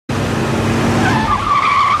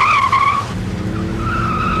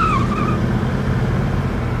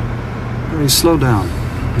Hey, slow down.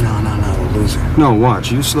 No, we'll lose her. No,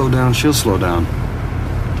 watch. You slow down, she'll slow down.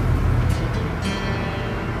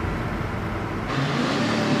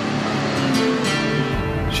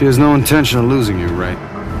 She has no intention of losing you, Ray.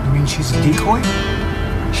 You mean she's a decoy?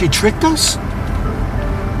 She tricked us?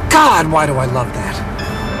 God, why do I love that?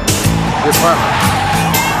 Your partner.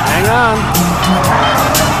 Hang on.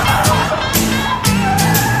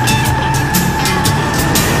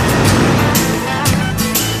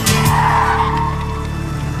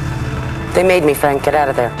 They made me, Frank. Get out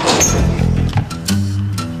of there.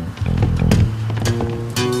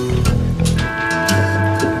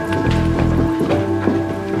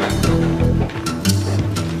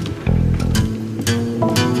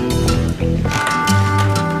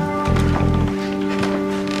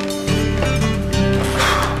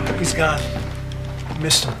 He's gone.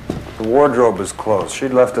 Missed him. The wardrobe is closed.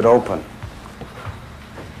 She'd left it open.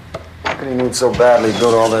 How could he need so badly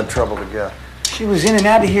go to all that trouble to get? She was in and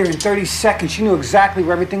out of here in 30 seconds. She knew exactly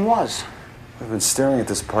where everything was. We've been staring at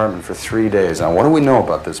this apartment for 3 days. Now, what do we know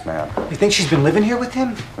about this man? You think she's been living here with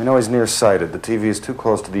him? We know he's nearsighted. The TV is too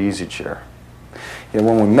close to the easy chair. Yeah,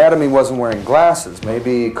 when we met him, he wasn't wearing glasses.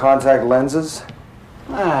 Maybe contact lenses?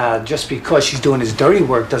 Just because she's doing his dirty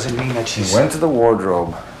work doesn't mean that she's... He went to the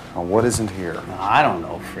wardrobe. Now, what isn't here? No, I don't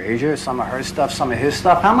know, Frazier. Some of her stuff, some of his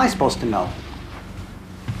stuff. How am I supposed to know?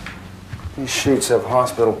 These sheets have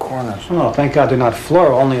hospital corners. Oh, thank God they're not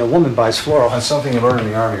floral. Only a woman buys floral. That's something you learn in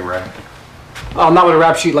the Army, Ray. Oh, not with a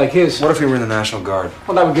rap sheet like his. What if he were in the National Guard?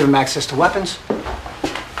 Well, that would give him access to weapons.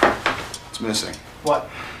 It's missing. What?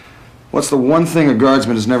 What's the one thing a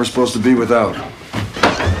guardsman is never supposed to be without?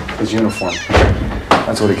 His uniform.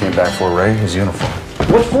 That's what he came back for, Ray. His uniform.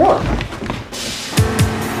 What for?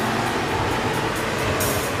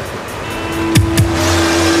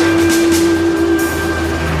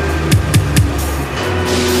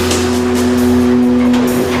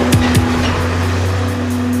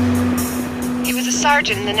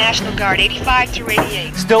 Sergeant in the National Guard, 85 through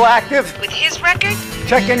 88. Still active? With his record?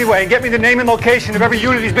 Check anyway and get me the name and location of every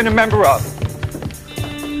unit he's been a member of.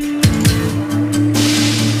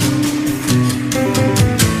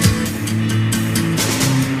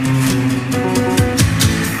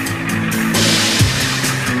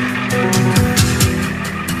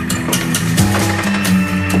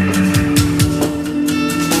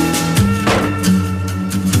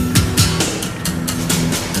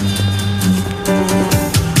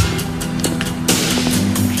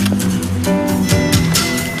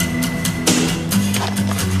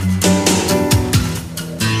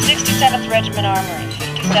 Regiment Armory,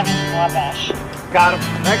 57th Wabash. Got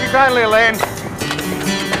him. Thank you kindly, Elaine.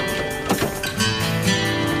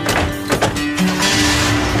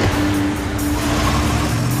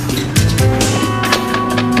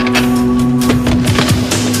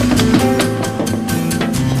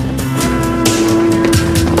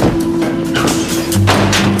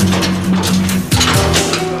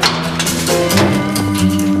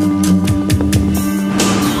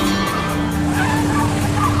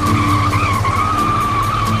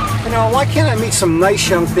 Why can't I meet some nice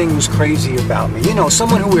young thing who's crazy about me? You know,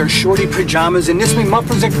 someone who wears shorty pajamas and knits me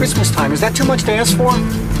mufflers at Christmas time. Is that too much to ask for?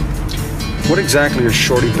 What exactly are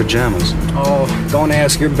shorty pajamas? Oh, don't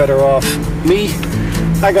ask. You're better off. Me?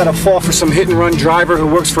 I got a fall for some hit-and-run driver who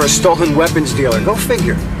works for a stolen weapons dealer. Go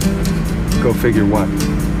figure. Go figure what?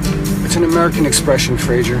 It's an American expression,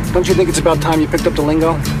 Frazier. Don't you think it's about time you picked up the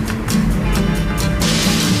lingo?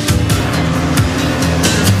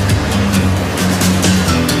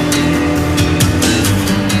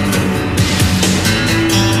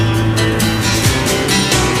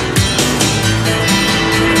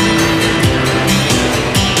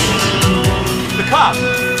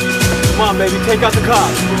 Come on, baby, take out the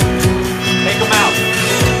cops. Take them out.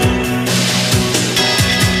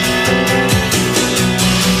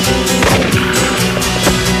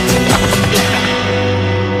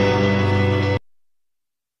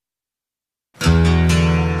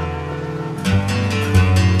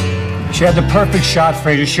 She had the perfect shot,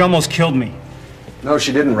 Frazier. She almost killed me. No,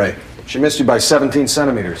 she didn't, Ray. She missed you by 17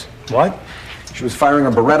 centimeters. What? She was firing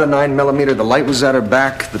a Beretta 9mm. The light was at her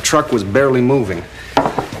back. The truck was barely moving.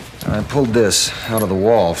 I pulled this out of the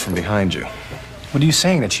wall from behind you. What are you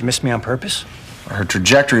saying, that she missed me on purpose? Her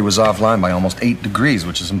trajectory was offline by almost 8 degrees,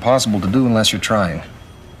 which is impossible to do unless you're trying.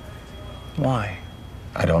 Why?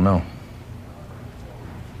 I don't know.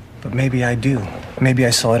 But maybe I do. Maybe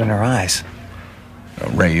I saw it in her eyes.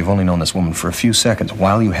 Ray, you've only known this woman for a few seconds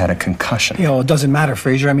while you had a concussion. You know, it doesn't matter,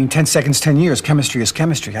 Frazier. I mean, 10 seconds, 10 years. Chemistry is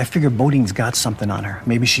chemistry. I figure Bodine's got something on her.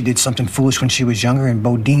 Maybe she did something foolish when she was younger, and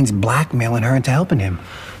Bodine's blackmailing her into helping him.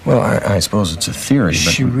 Well, I suppose it's a theory,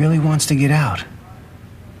 but... She really wants to get out.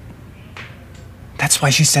 That's why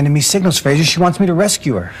she's sending me signals, Frazier. She wants me to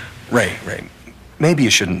rescue her. Ray, maybe you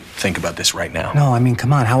shouldn't think about this right now. No, I mean,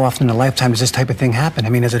 come on. How often in a lifetime does this type of thing happen? I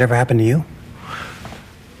mean, has it ever happened to you?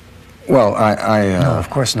 Well, No, of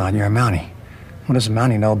course not. You're a Mountie. What does a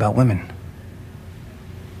Mountie know about women?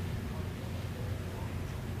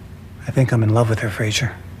 I think I'm in love with her,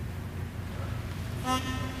 Frazier.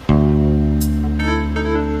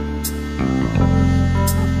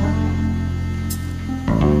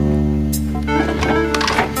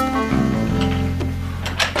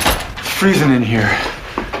 Freezing in here.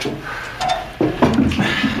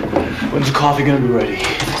 When's the coffee gonna be ready?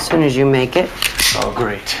 As soon as you make it. Oh,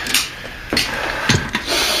 great.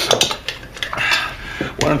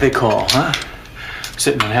 Why don't they call, huh?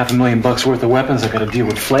 Sitting on $500,000 worth of weapons, I gotta deal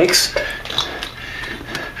with flakes.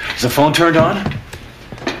 Is the phone turned on? All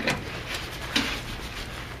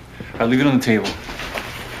right, leave it on the table.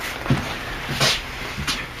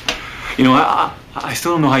 You know, I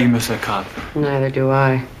still don't know how you missed that cop. Neither do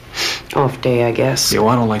I. Off day, I guess. Yeah, well,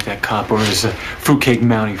 I don't like that cop or his fruitcake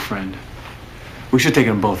Mountie friend. We should take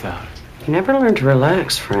them both out. You never learn to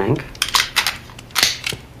relax, Frank.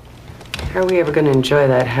 How are we ever going to enjoy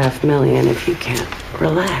that $500,000 if you can't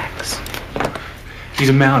relax? He's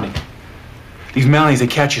a Mountie. These Mounties, they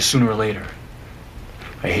catch you sooner or later.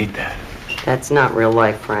 I hate that. That's not real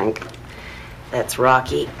life, Frank. That's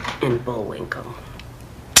Rocky and Bullwinkle.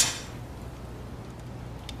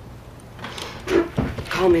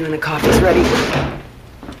 Call me when the coffee's ready.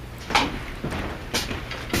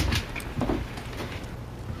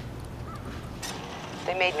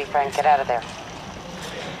 They made me, Frank. Get out of there.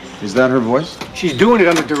 Is that her voice? She's doing it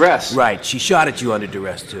under duress. Right, she shot at you under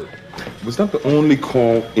duress, too. Was that the only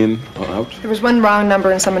call in or out? There was one wrong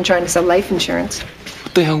number and someone trying to sell life insurance.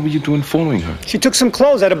 What the hell were you doing following her? She took some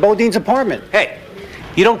clothes out of Bodine's apartment. Hey,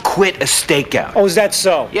 you don't quit a stakeout. Oh, is that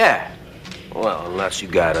so? Yeah. Well, unless you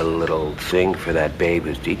got a little thing for that babe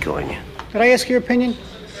who's decoying you. Did I ask your opinion?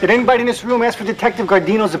 Did anybody in this room ask for Detective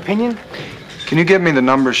Gardino's opinion? Can you give me the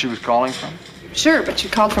number she was calling from? Sure, but she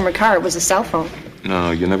called from her car. It was a cell phone.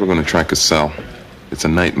 No, you're never going to track a cell. It's a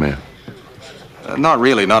nightmare. Not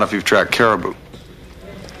really, not if you've tracked Caribou.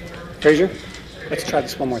 Frazier, let's try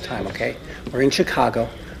this one more time, okay? We're in Chicago.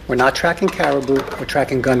 We're not tracking Caribou. We're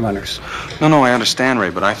tracking gun runners. No, I understand, Ray,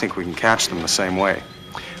 but I think we can catch them the same way.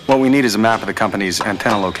 What we need is a map of the company's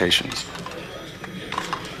antenna locations.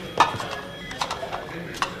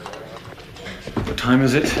 What time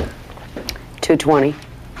is it? 2:20.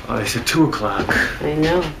 Oh, they said 2 o'clock. I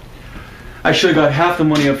know. I should have got half the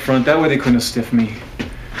money up front. That way they couldn't have stiffed me.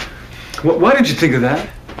 Why didn't you think of that?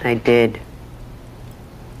 I did.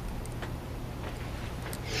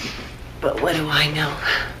 But what do I know?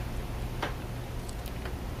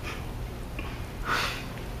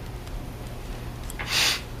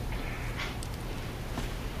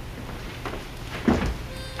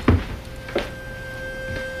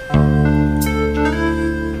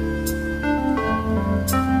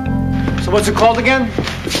 So what's it called again?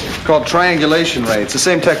 It's called triangulation, Ray. It's the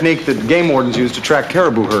same technique that game wardens use to track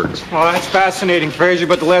caribou herds. Oh, that's fascinating, Frazier,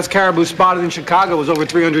 but the last caribou spotted in Chicago was over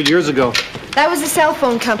 300 years ago. That was the cell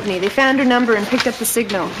phone company. They found her number and picked up the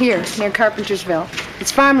signal here, near Carpentersville.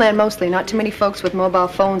 It's farmland mostly, not too many folks with mobile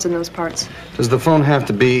phones in those parts. Does the phone have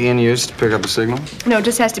to be in use to pick up a signal? No, it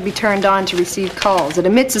just has to be turned on to receive calls. It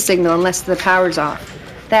emits a signal unless the power's off.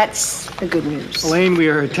 That's the good news. Elaine, we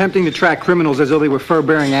are attempting to track criminals as though they were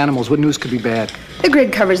fur-bearing animals. What news could be bad? The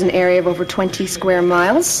grid covers an area of over 20 square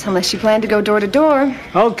miles, unless you plan to go door to door.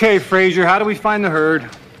 Okay, Frazier, how do we find the herd?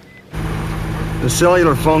 The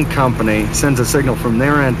cellular phone company sends a signal from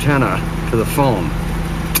their antenna to the phone.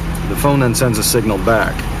 The phone then sends a signal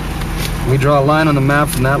back. We draw a line on the map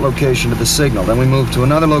from that location to the signal. Then we move to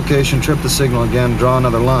another location, trip the signal again, draw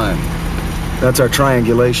another line. That's our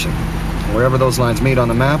triangulation. Wherever those lines meet on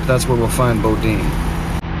the map, that's where we'll find Bodine.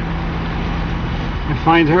 I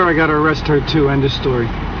find her, I gotta arrest her too. End of story.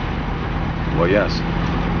 Well, yes.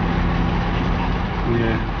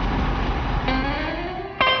 Yeah.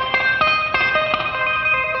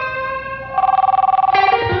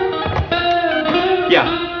 Yeah.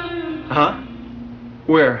 Uh-huh.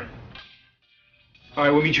 Where? All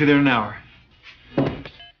right, we'll meet you there in an hour.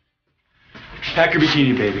 Pack your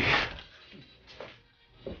bikini, baby.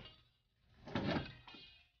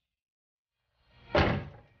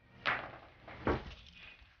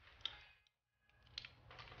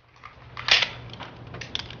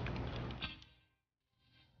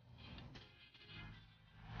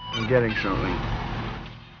 getting something.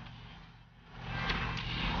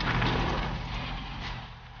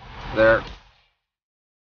 There.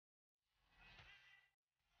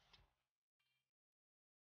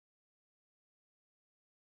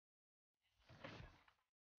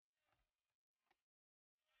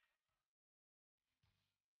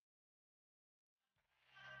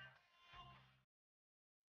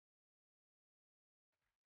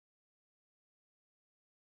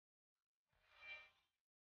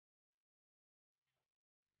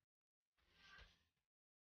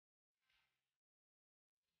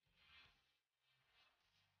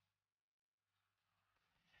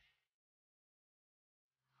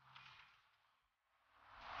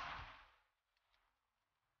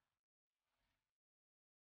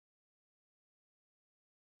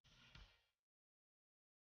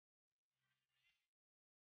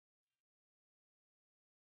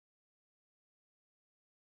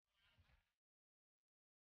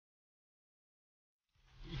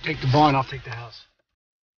 You take the barn, I'll take the house.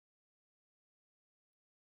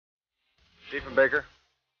 Diefenbaker?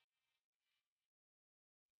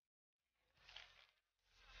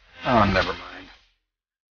 Oh, never mind.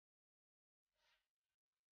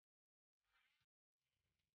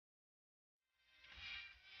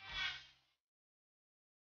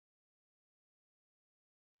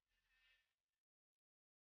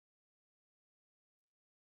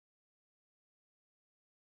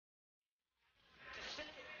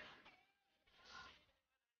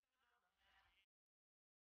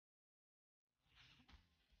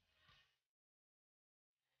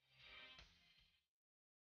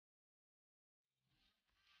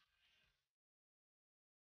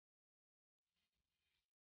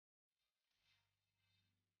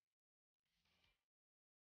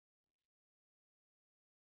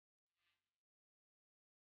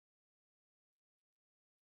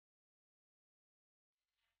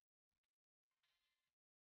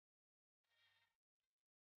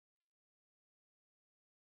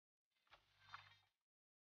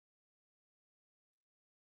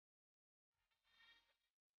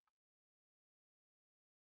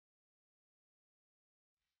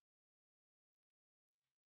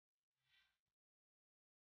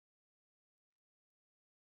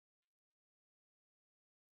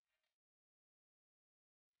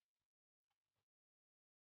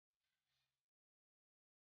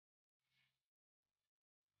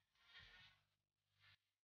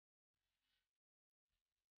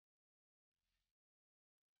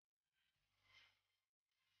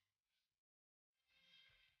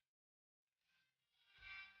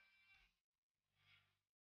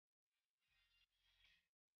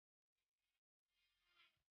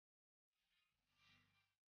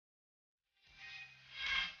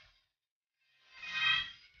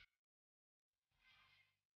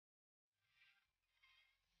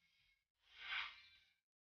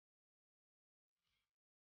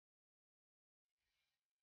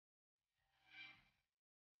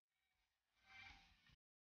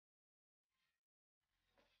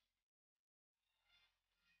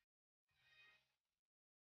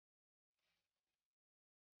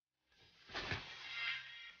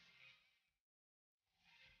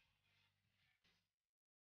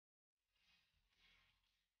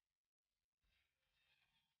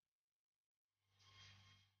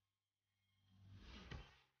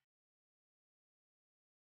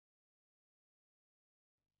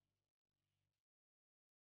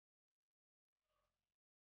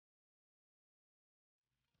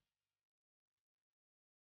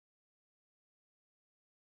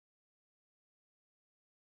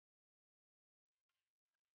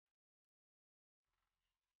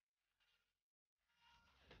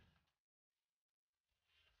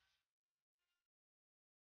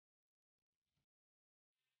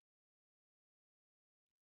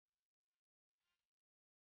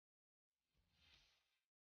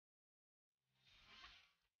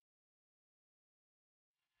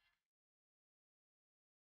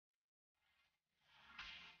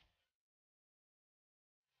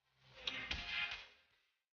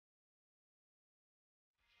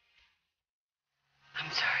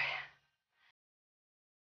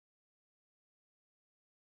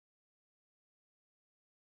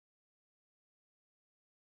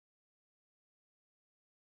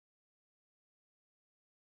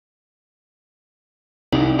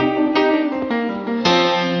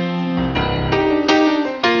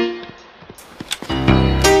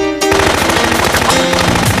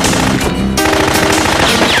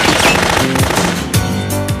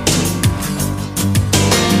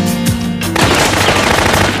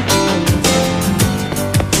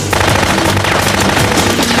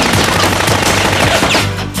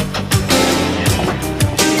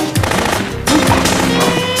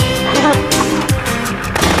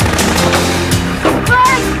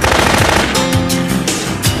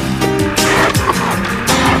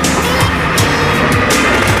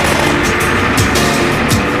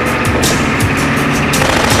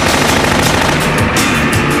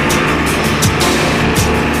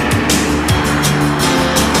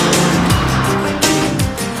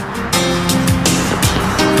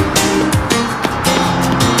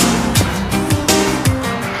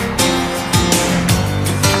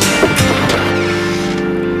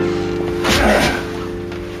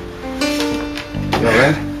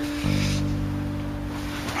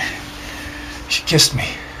 kissed me.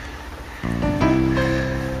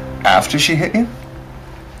 After she hit you?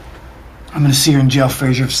 I'm gonna see her in jail,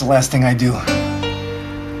 Frazier, if it's the last thing I do.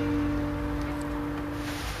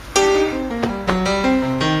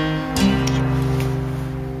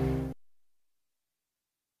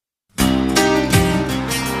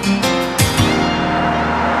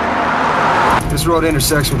 This road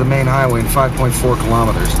intersects with the main highway in 5.4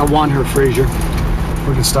 kilometers. I want her, Frazier.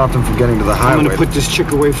 We can stop them from getting to the highway. I'm gonna put this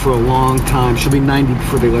chick away for a long time. She'll be 90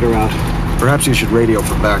 before they let her out. Perhaps you should radio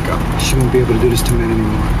for backup. She won't be able to do this to me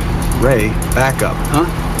anymore. Ray, backup. Huh?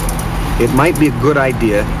 It might be a good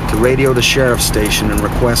idea to radio the sheriff's station and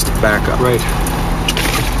request backup. Right.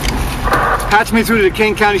 Patch me through to the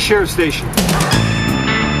Kane County Sheriff's Station.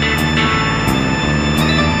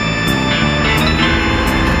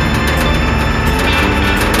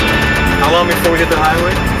 How long before we hit the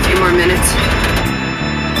highway? A few more minutes.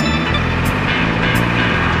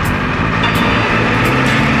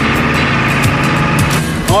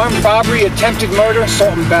 Armed robbery, attempted murder,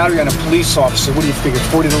 assault and battery on a police officer. What do you figure,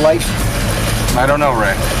 40 to life? I don't know,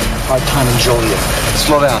 Ray. Hard time in Joliet.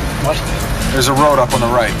 Slow down. What? There's a road up on the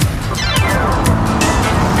right.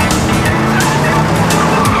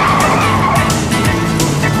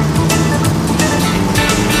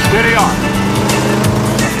 There they are.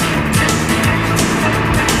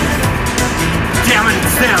 Damn it,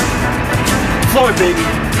 it's them. Floyd, baby.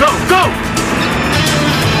 Go, go!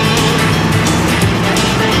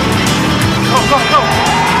 Go, go, go!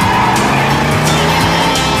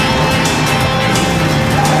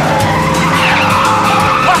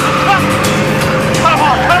 Cut him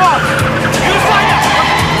off, cut him off! You decide now!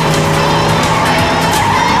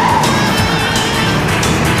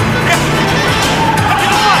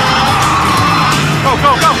 Go,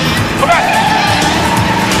 go, go! Go back!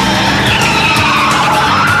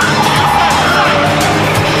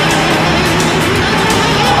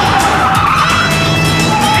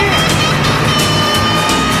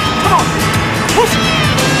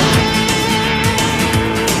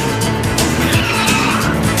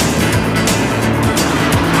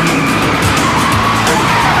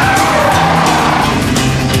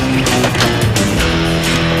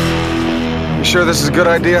 You sure this is a good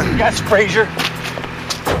idea? Yes, Frazier.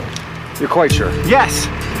 You're quite sure? Yes.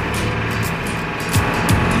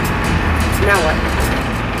 Now what?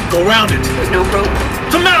 Go around it! There's no rope.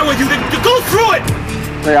 What's the matter with you? Go through it!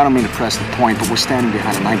 Ray, I don't mean to press the point, but we're standing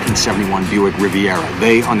behind a 1971 Buick Riviera.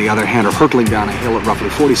 They, on the other hand, are hurtling down a hill at roughly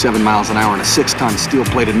 47 miles an hour in a 6-ton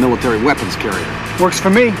steel-plated military weapons carrier. Works for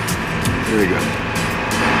me. Very good.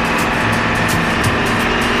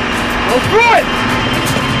 Go through it!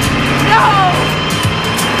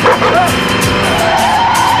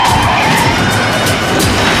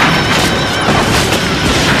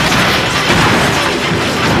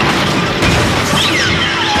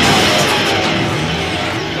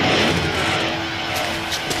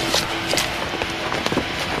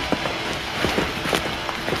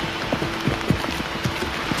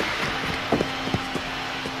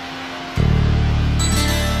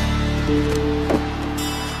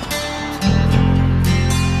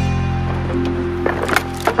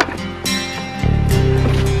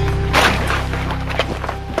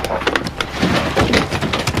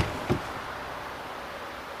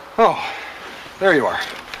 Oh, there you are.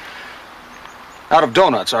 Out of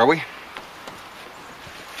donuts, are we?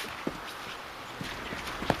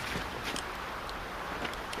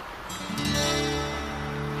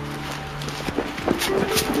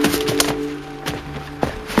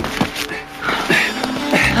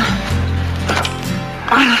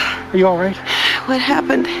 Are you all right? What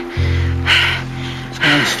happened? What's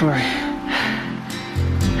going on the story?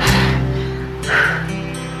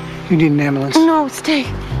 You need an ambulance. No, stay.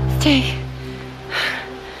 Stay.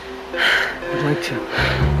 I'd like to.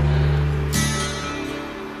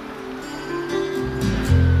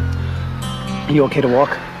 Are you okay to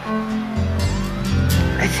walk?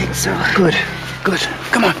 I think so. Good. Good.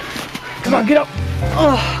 Come on. Come on, get up.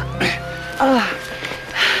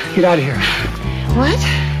 Get out of here. What?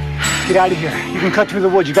 Get out of here. You can cut through the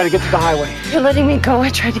woods. You got to get to the highway. You're letting me go. I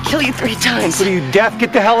tried to kill you 3 times. What are you, deaf?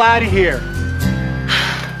 Get the hell out of here.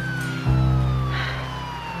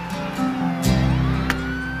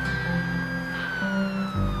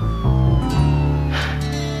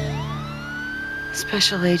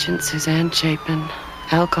 Special Agent Suzanne Chapin,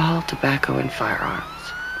 alcohol, tobacco, and firearms.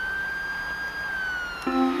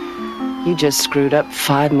 You just screwed up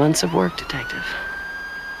 5 months of work, Detective.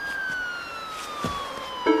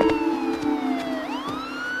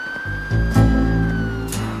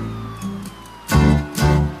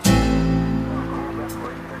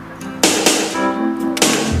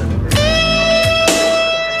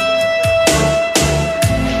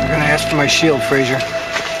 my shield, Frazier.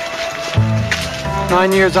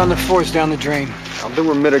 9 years on the force down the drain. Well, there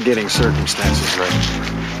were mitigating circumstances,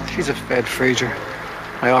 right? She's a Fed, Frazier.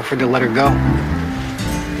 I offered to let her go.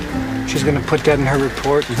 She's gonna put that in her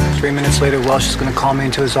report, and 3 minutes later, Welsh is gonna call me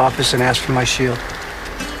into his office and ask for my shield.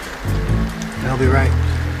 And he'll be right.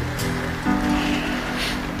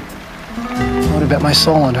 I would have bet my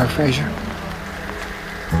soul on her, Frazier.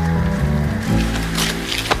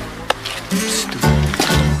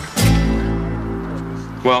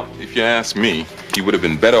 Well, if you ask me, he would have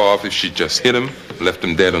been better off if she just hit him, left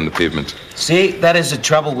him dead on the pavement. See, that is the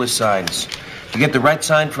trouble with signs. You get the right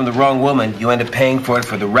sign from the wrong woman, you end up paying for it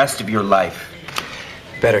for the rest of your life.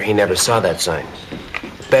 Better he never saw that sign.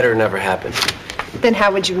 Better never happened. Then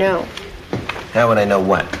how would you know? How would I know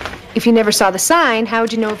what? If you never saw the sign, how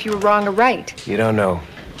would you know if you were wrong or right? You don't know.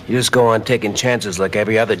 You just go on taking chances like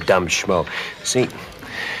every other dumb schmo. See,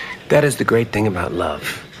 that is the great thing about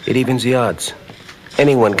love. It evens the odds.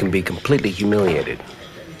 Anyone can be completely humiliated.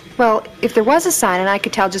 Well, if there was a sign and I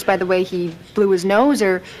could tell just by the way he blew his nose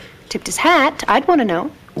or tipped his hat, I'd want to know.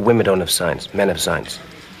 Women don't have signs. Men have signs.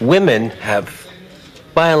 Women have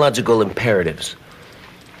biological imperatives.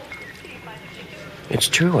 It's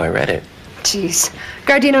true, I read it. Jeez.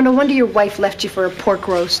 Gardino, no wonder your wife left you for a pork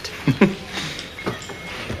roast.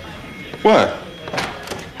 What?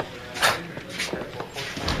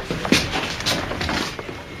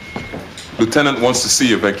 Lieutenant wants to see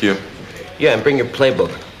you, Vecchio. Yeah, and bring your playbook.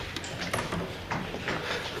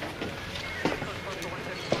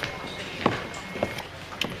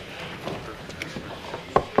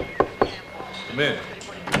 Come in.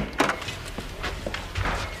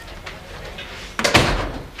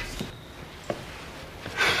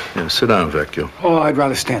 Yeah, sit down, Vecchio. Oh, I'd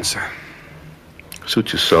rather stand, sir.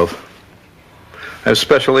 Suit yourself. I have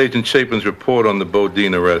Special Agent Chapin's report on the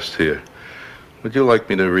Bodine arrest here. Would you like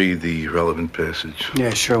me to read the relevant passage? Yeah,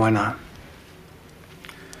 sure, why not?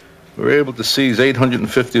 We were able to seize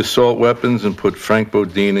 850 assault weapons and put Frank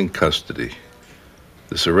Bodine in custody.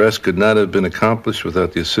 This arrest could not have been accomplished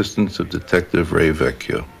without the assistance of Detective Ray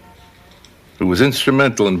Vecchio, who was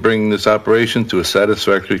instrumental in bringing this operation to a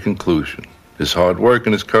satisfactory conclusion. His hard work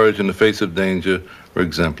and his courage in the face of danger were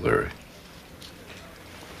exemplary.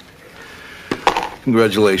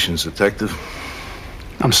 Congratulations, Detective.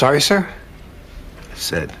 I'm sorry, sir? I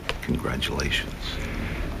said congratulations.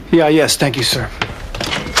 Yeah, yes, thank you, sir.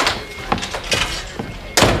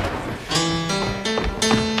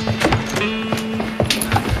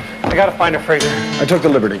 I gotta find her, Frazier. I took the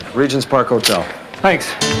liberty. Regent's Park Hotel.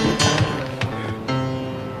 Thanks.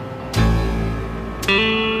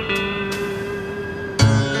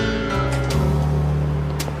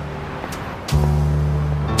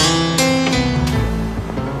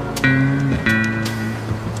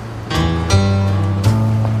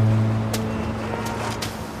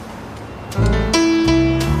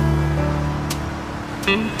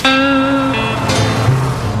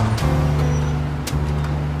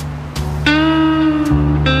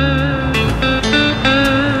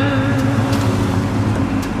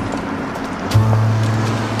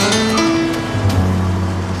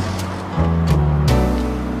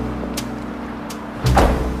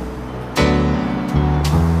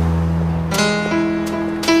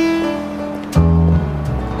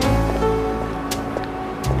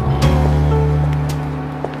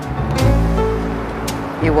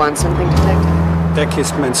 You want something, Detective? That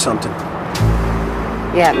kiss meant something.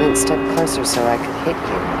 Yeah, it meant step closer so I could hit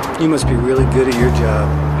you. You must be really good at your job.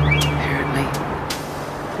 Apparently.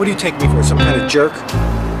 What do you take me for, some kind of jerk?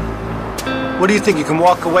 What do you think, you can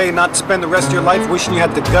walk away and not spend the rest of your life wishing you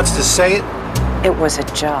had the guts to say it? It was a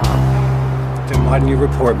job. Then why didn't you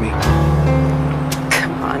report me?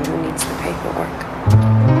 Come on, who needs the paperwork?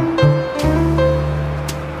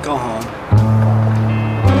 Go home.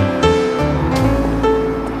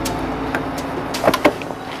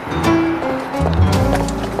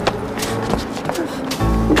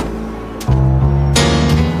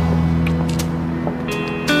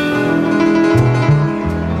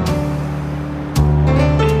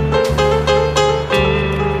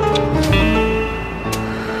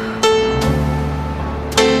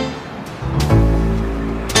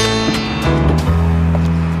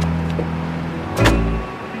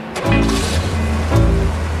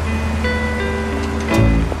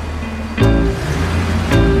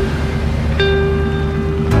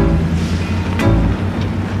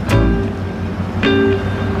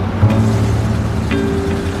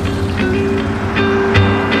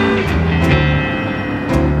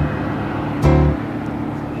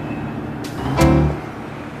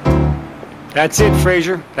 That's it,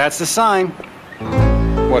 Frazier. That's the sign.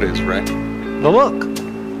 What is, Ray? The look.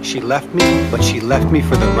 She left me, but she left me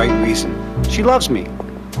for the right reason. She loves me.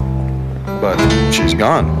 But she's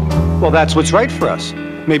gone. Well, that's what's right for us.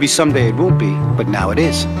 Maybe someday it won't be, but now it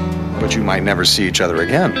is. But you might never see each other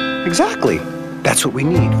again. Exactly. That's what we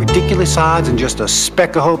need. Ridiculous odds and just a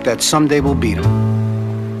speck of hope that someday we'll beat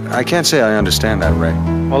them. I can't say I understand that, Ray.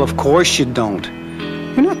 Well, of course you don't.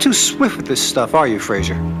 You're not too swift with this stuff, are you,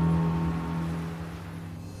 Fraser?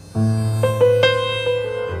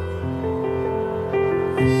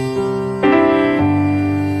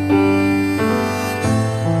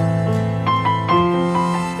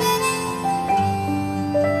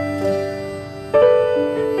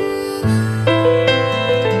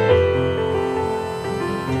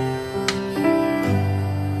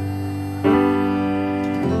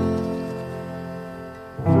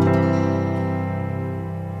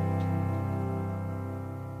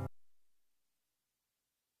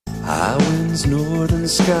 High winds, northern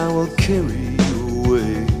sky will carry you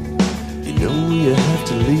away. You know you have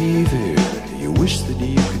to leave here. You wish that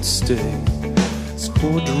you could stay. There's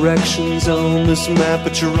 4 directions on this map,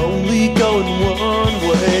 but you're only going one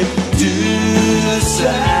way. Due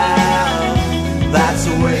south, that's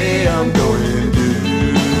the way I'm going.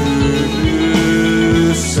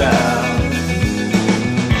 Due south.